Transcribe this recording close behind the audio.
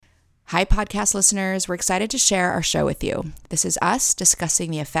Hi, podcast listeners. We're excited to share our show with you. This is us discussing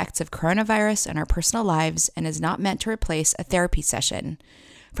the effects of coronavirus on our personal lives and is not meant to replace a therapy session.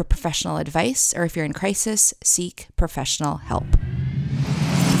 For professional advice or if you're in crisis, seek professional help.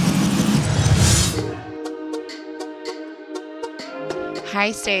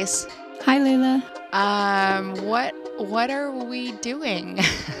 Hi, Stace. Hi, Layla. What are we doing? A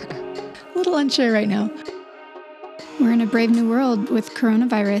little unsure right now. We're in a brave new world with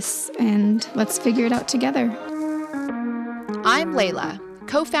coronavirus, and let's figure it out together. I'm Layla,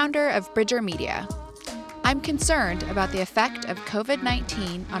 co-founder of Bridger Media. I'm concerned about the effect of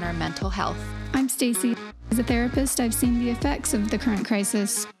COVID-19 on our mental health. I'm Stacy. As a therapist, I've seen the effects of the current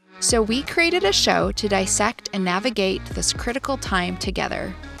crisis. So we created a show to dissect and navigate this critical time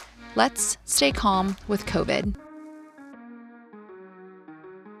together. Let's stay calm with COVID.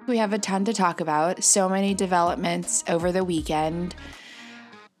 We have a ton to talk about, so many developments over the weekend.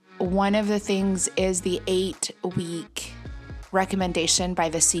 One of the things is the 8-week recommendation by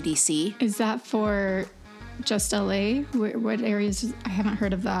the CDC. Is that for just LA? What areas? I haven't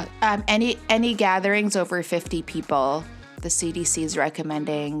heard of that. Any gatherings over 50 people, the CDC is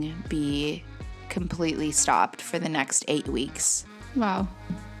recommending be completely stopped for the next 8 weeks. Wow.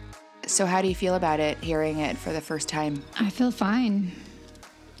 So how do you feel about it, hearing it for the first time? I feel fine.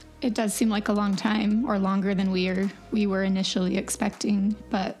 It does seem like a long time, or longer than we were initially expecting,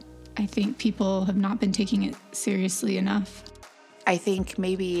 but I think people have not been taking it seriously enough. I think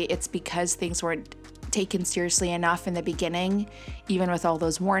maybe it's because things weren't taken seriously enough in the beginning, even with all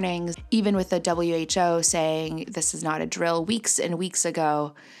those warnings, even with the WHO saying this is not a drill weeks and weeks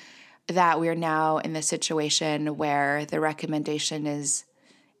ago, that we're now in the situation where the recommendation is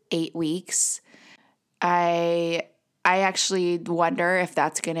 8 weeks. I actually wonder if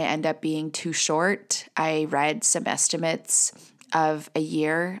that's going to end up being too short. I read some estimates of a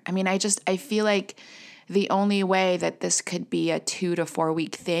year. I mean, I feel like the only way that this could be a 2 to 4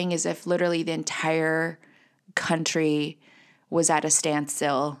 week thing is if literally the entire country was at a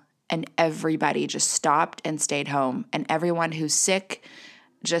standstill and everybody just stopped and stayed home, and everyone who's sick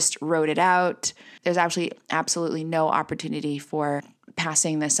just wrote it out. There's actually absolutely no opportunity for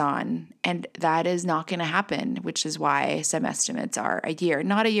passing this on, and that is not going to happen, which is why some estimates are a year,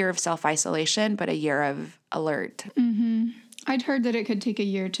 not a year of self-isolation, but a year of alert. Mm-hmm. I'd heard that it could take a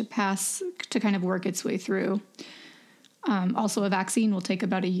year to pass, to kind of work its way through. Also, a vaccine will take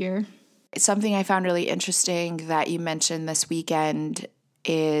about a year. Something I found really interesting that you mentioned this weekend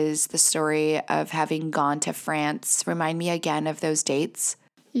is the story of having gone to France. Remind me again of those dates.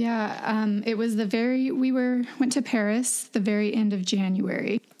 Yeah, it was went to Paris the very end of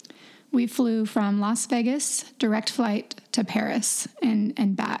January. We flew from Las Vegas, direct flight to Paris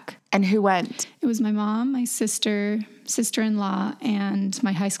and back. And who went? It was my mom, my sister-in-law, and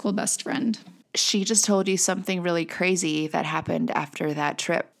my high school best friend. She just told you something really crazy that happened after that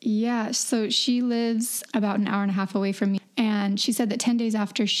trip. Yeah, so she lives about an hour and a half away from me. And she said that 10 days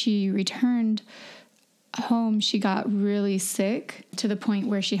after she returned home, she got really sick to the point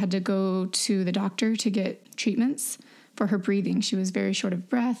where she had to go to the doctor to get treatments for her breathing. She was very short of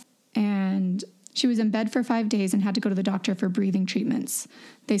breath, and she was in bed for 5 days and had to go to the doctor for breathing treatments.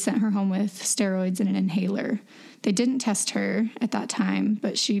 They sent her home with steroids and an inhaler. They didn't test her at that time,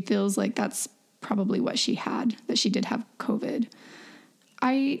 but she feels like that's probably what she had, that she did have COVID.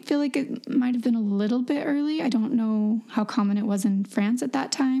 I feel like it might have been a little bit early. I don't know how common it was in France at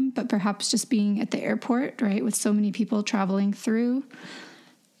that time, but perhaps just being at the airport, right, with so many people traveling through.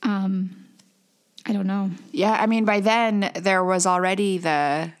 I don't know. Yeah, I mean, by then there was already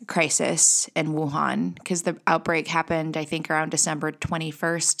the crisis in Wuhan because the outbreak happened, I think, around December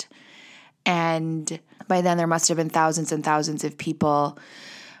 21st. And by then there must have been thousands and thousands of people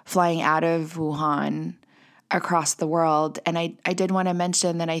flying out of Wuhan across the world. And I did want to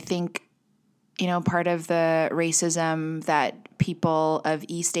mention that I think, part of the racism that people of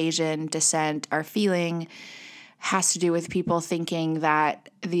East Asian descent are feeling has to do with people thinking that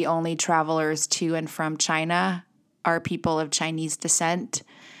the only travelers to and from China are people of Chinese descent.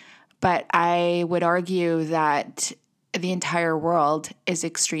 But I would argue that the entire world is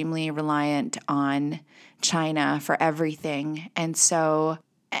extremely reliant on China for everything. And so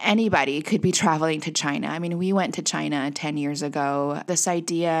anybody could be traveling to China. I mean, we went to China 10 years ago. This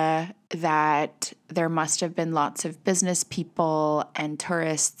idea that there must have been lots of business people and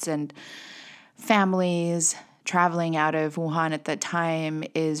tourists and families traveling out of Wuhan at the time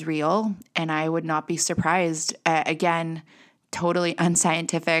is real. And I would not be surprised, again, totally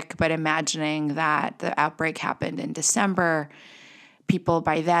unscientific, but imagining that the outbreak happened in December, people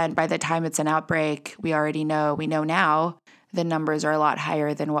by the time it's an outbreak, we know now the numbers are a lot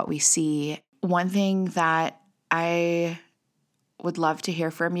higher than what we see. One thing that I would love to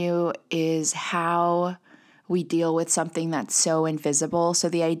hear from you is how we deal with something that's so invisible. So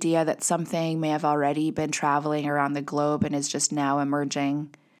the idea that something may have already been traveling around the globe and is just now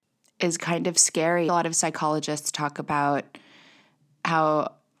emerging is kind of scary. A lot of psychologists talk about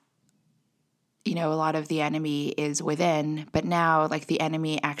how, a lot of the enemy is within, but now like the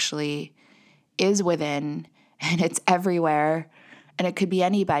enemy actually is within and it's everywhere and it could be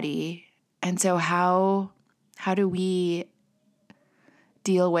anybody. And so how do we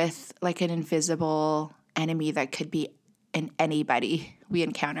deal with like an invisible enemy that could be in anybody we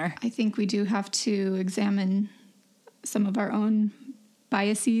encounter? I think we do have to examine some of our own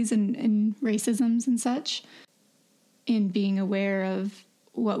biases and racisms and such in being aware of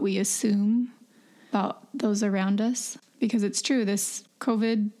what we assume about those around us. Because it's true, this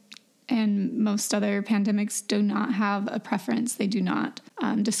COVID and most other pandemics do not have a preference. They do not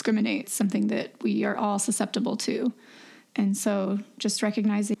discriminate, something that we are all susceptible to. And so just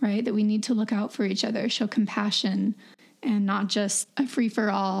recognizing, right, that we need to look out for each other, show compassion, and not just a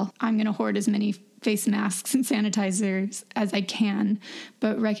free-for-all, I'm going to hoard as many face masks and sanitizers as I can,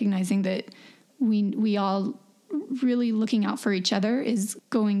 but recognizing that we all really looking out for each other is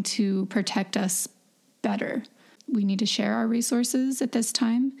going to protect us better. We need to share our resources at this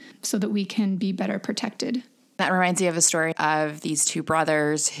time so that we can be better protected. That reminds me of a story of these two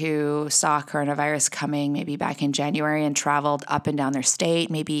brothers who saw coronavirus coming maybe back in January and traveled up and down their state,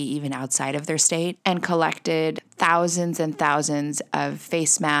 maybe even outside of their state, and collected thousands and thousands of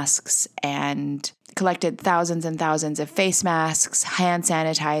face masks hand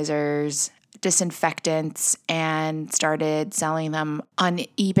sanitizers, disinfectants, and started selling them on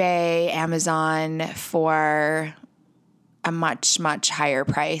eBay, Amazon for a much, much higher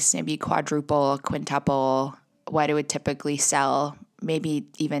price, maybe quadruple, quintuple what it would typically sell, maybe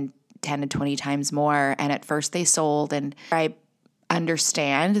even 10 to 20 times more. And at first they sold, and I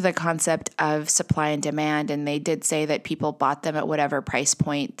understand the concept of supply and demand. And they did say that people bought them at whatever price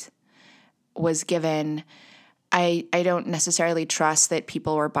point was given. I don't necessarily trust that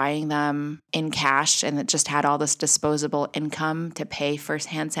people were buying them in cash and that just had all this disposable income to pay for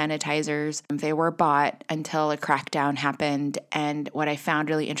hand sanitizers. They were bought until a crackdown happened. And what I found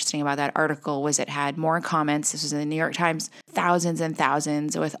really interesting about that article was it had more comments. This was in the New York Times, thousands and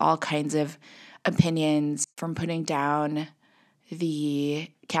thousands with all kinds of opinions, from putting down the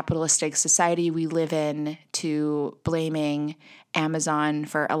capitalistic society we live in to blaming Amazon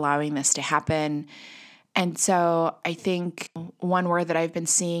for allowing this to happen. And so I think one word that I've been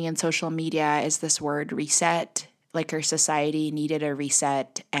seeing in social media is this word reset, like our society needed a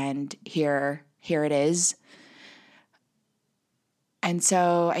reset, and here it is. And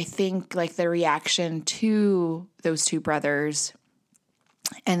so I think like the reaction to those two brothers,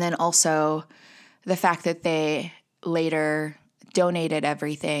 and then also the fact that they later donated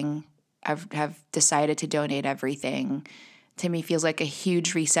everything, have decided to donate everything, to me feels like a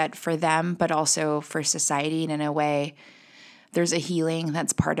huge reset for them, but also for society. And in a way, there's a healing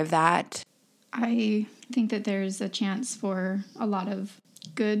that's part of that. I think that there's a chance for a lot of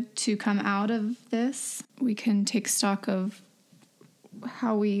good to come out of this. We can take stock of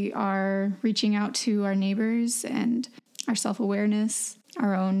how we are reaching out to our neighbors and our self-awareness,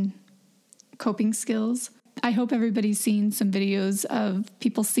 our own coping skills. I hope everybody's seen some videos of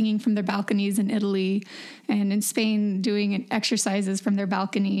people singing from their balconies in Italy and in Spain doing exercises from their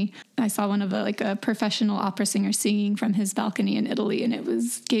balcony. I saw one of a professional opera singer singing from his balcony in Italy, and it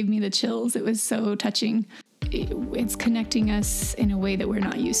gave me the chills. It was so touching. It's connecting us in a way that we're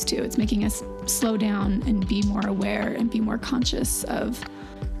not used to. It's making us slow down and be more aware and be more conscious of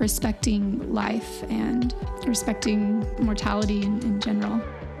respecting life and respecting mortality in general.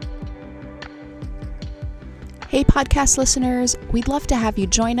 Hey, podcast listeners, we'd love to have you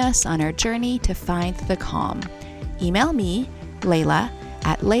join us on our journey to find the calm. Email me, Layla,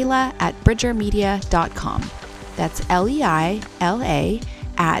 at layla@bridgermedia.com. That's Leila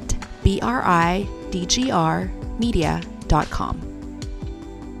at BRIDGRmedia.com.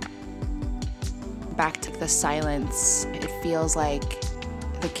 Back to the silence. It feels like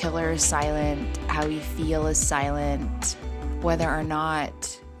the killer is silent, how we feel is silent, whether or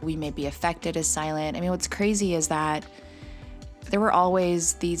not we may be affected is silent. I mean, what's crazy is that there were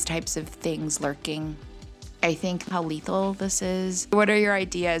always these types of things lurking. I think how lethal this is. What are your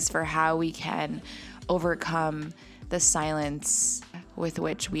ideas for how we can overcome the silence with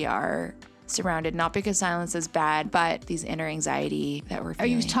which we are surrounded? Not because silence is bad, but these inner anxiety that we're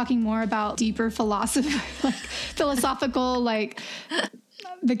feeling. Are you talking more about deeper philosophical,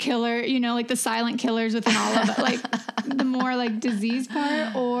 the killer, like the silent killers within all of it, like the more like disease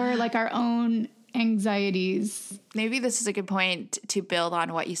part, or like our own anxieties. Maybe this is a good point to build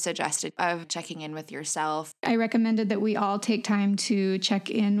on what you suggested of checking in with yourself. I recommended that we all take time to check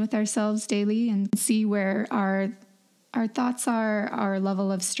in with ourselves daily and see where our thoughts are, our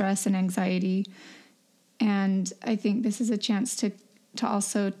level of stress and anxiety. And I think this is a chance to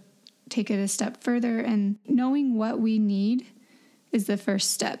also take it a step further, and knowing what we need is the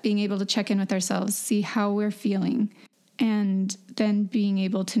first step. Being able to check in with ourselves, see how we're feeling, and then being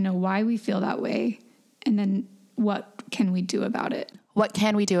able to know why we feel that way, and then what can we do about it? What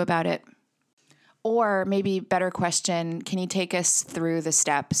can we do about it? Or maybe better question, can you take us through the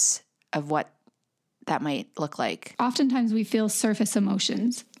steps of what that might look like? Oftentimes we feel surface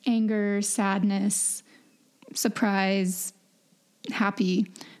emotions, anger, sadness, surprise,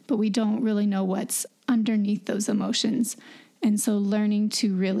 happy, but we don't really know what's underneath those emotions. And so learning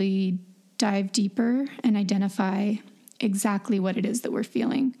to really dive deeper and identify exactly what it is that we're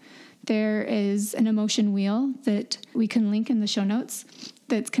feeling. There is an emotion wheel that we can link in the show notes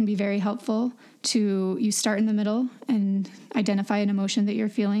that can be very helpful. You start in the middle and identify an emotion that you're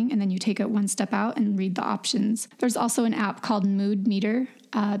feeling, and then you take it one step out and read the options. There's also an app called Mood Meter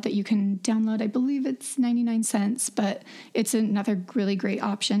that you can download. I believe it's 99 cents, but it's another really great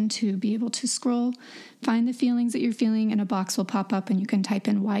option to be able to scroll, find the feelings that you're feeling, and a box will pop up and you can type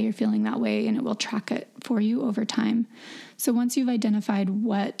in why you're feeling that way, and it will track it for you over time. So once you've identified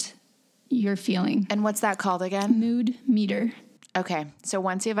what you're feeling. And what's that called again? Mood Meter. Okay, so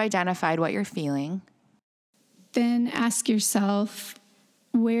once you've identified what you're feeling, then ask yourself,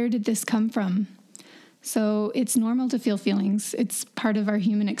 where did this come from? So it's normal to feel feelings. It's part of our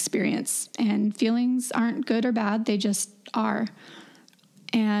human experience. And feelings aren't good or bad, they just are.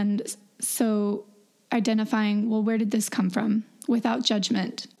 And so identifying, well, where did this come from? Without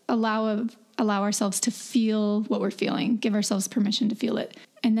judgment, allow ourselves to feel what we're feeling, give ourselves permission to feel it,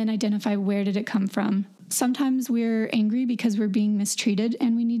 and then identify where did it come from. Sometimes we're angry because we're being mistreated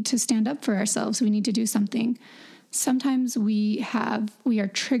and we need to stand up for ourselves. We need to do something. Sometimes we are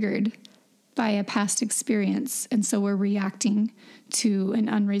triggered by a past experience, and so we're reacting to an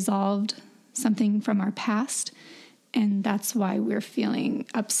unresolved something from our past, and that's why we're feeling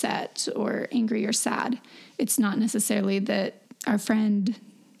upset or angry or sad. It's not necessarily that our friend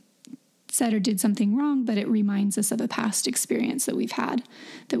said or did something wrong, but it reminds us of a past experience that we've had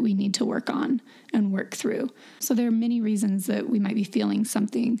that we need to work on and work through. So there are many reasons that we might be feeling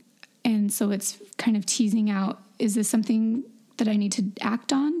something. And so it's kind of teasing out, is this something that I need to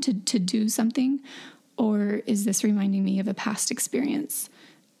act on to do something? Or is this reminding me of a past experience?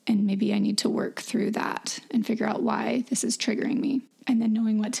 And maybe I need to work through that and figure out why this is triggering me. And then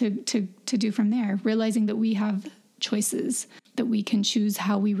knowing what to do from there, realizing that we have choices, that we can choose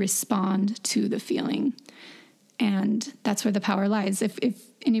how we respond to the feeling. And that's where the power lies. If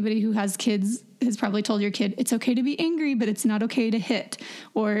anybody who has kids has probably told your kid, it's okay to be angry, but it's not okay to hit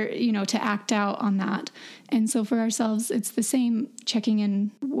or, to act out on that. And so for ourselves, it's the same, checking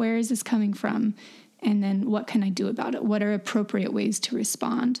in, where is this coming from? And then what can I do about it? What are appropriate ways to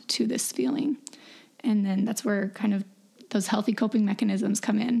respond to this feeling? And then that's where kind of those healthy coping mechanisms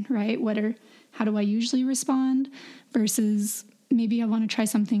come in, right? How do I usually respond versus maybe I want to try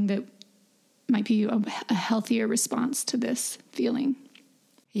something that might be a healthier response to this feeling.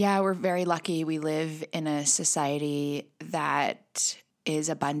 Yeah, we're very lucky. We live in a society that is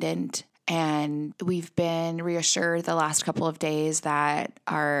abundant, and we've been reassured the last couple of days that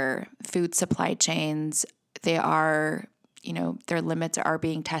our food supply chains, their limits are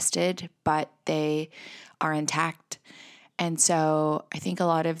being tested, but they are intact. And so I think a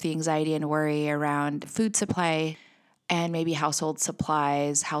lot of the anxiety and worry around food supply and maybe household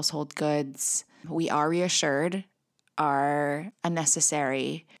supplies, household goods, we are reassured are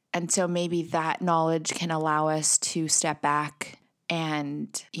unnecessary. And so maybe that knowledge can allow us to step back and,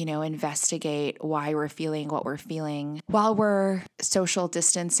 investigate why we're feeling what we're feeling while we're social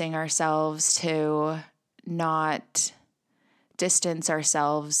distancing ourselves, to not distance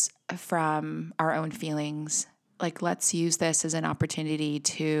ourselves from our own feelings. Like, let's use this as an opportunity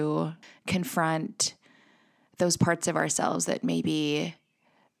to confront those parts of ourselves that maybe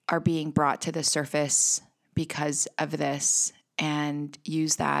are being brought to the surface because of this, and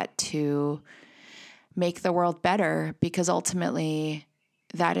use that to make the world better, because ultimately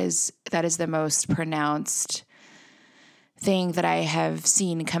that is the most pronounced thing that I have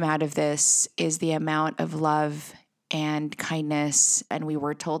seen come out of this, is the amount of love and kindness. And we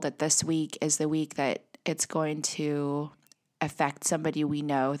were told that this week is the week that it's going to affect somebody we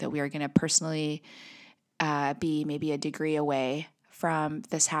know, that we are going to personally be maybe a degree away from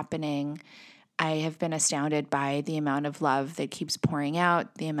this happening, I have been astounded by the amount of love that keeps pouring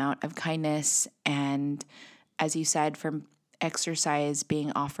out, the amount of kindness, and as you said, from exercise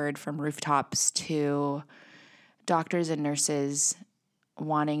being offered from rooftops to doctors and nurses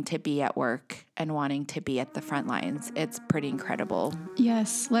wanting to be at work and wanting to be at the front lines. It's pretty incredible.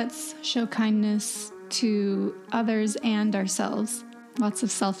 Yes, let's show kindness to others and ourselves. Lots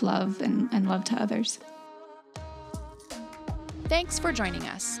of self-love and love to others. Thanks for joining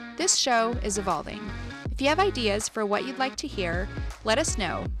us. This show is evolving. If you have ideas for what you'd like to hear, let us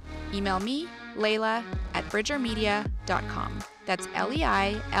know. Email me, Layla, at bridgermedia.com. That's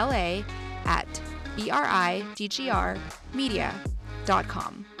Leila at BRIDGR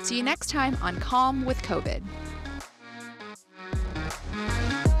media.com. See you next time on Calm with COVID.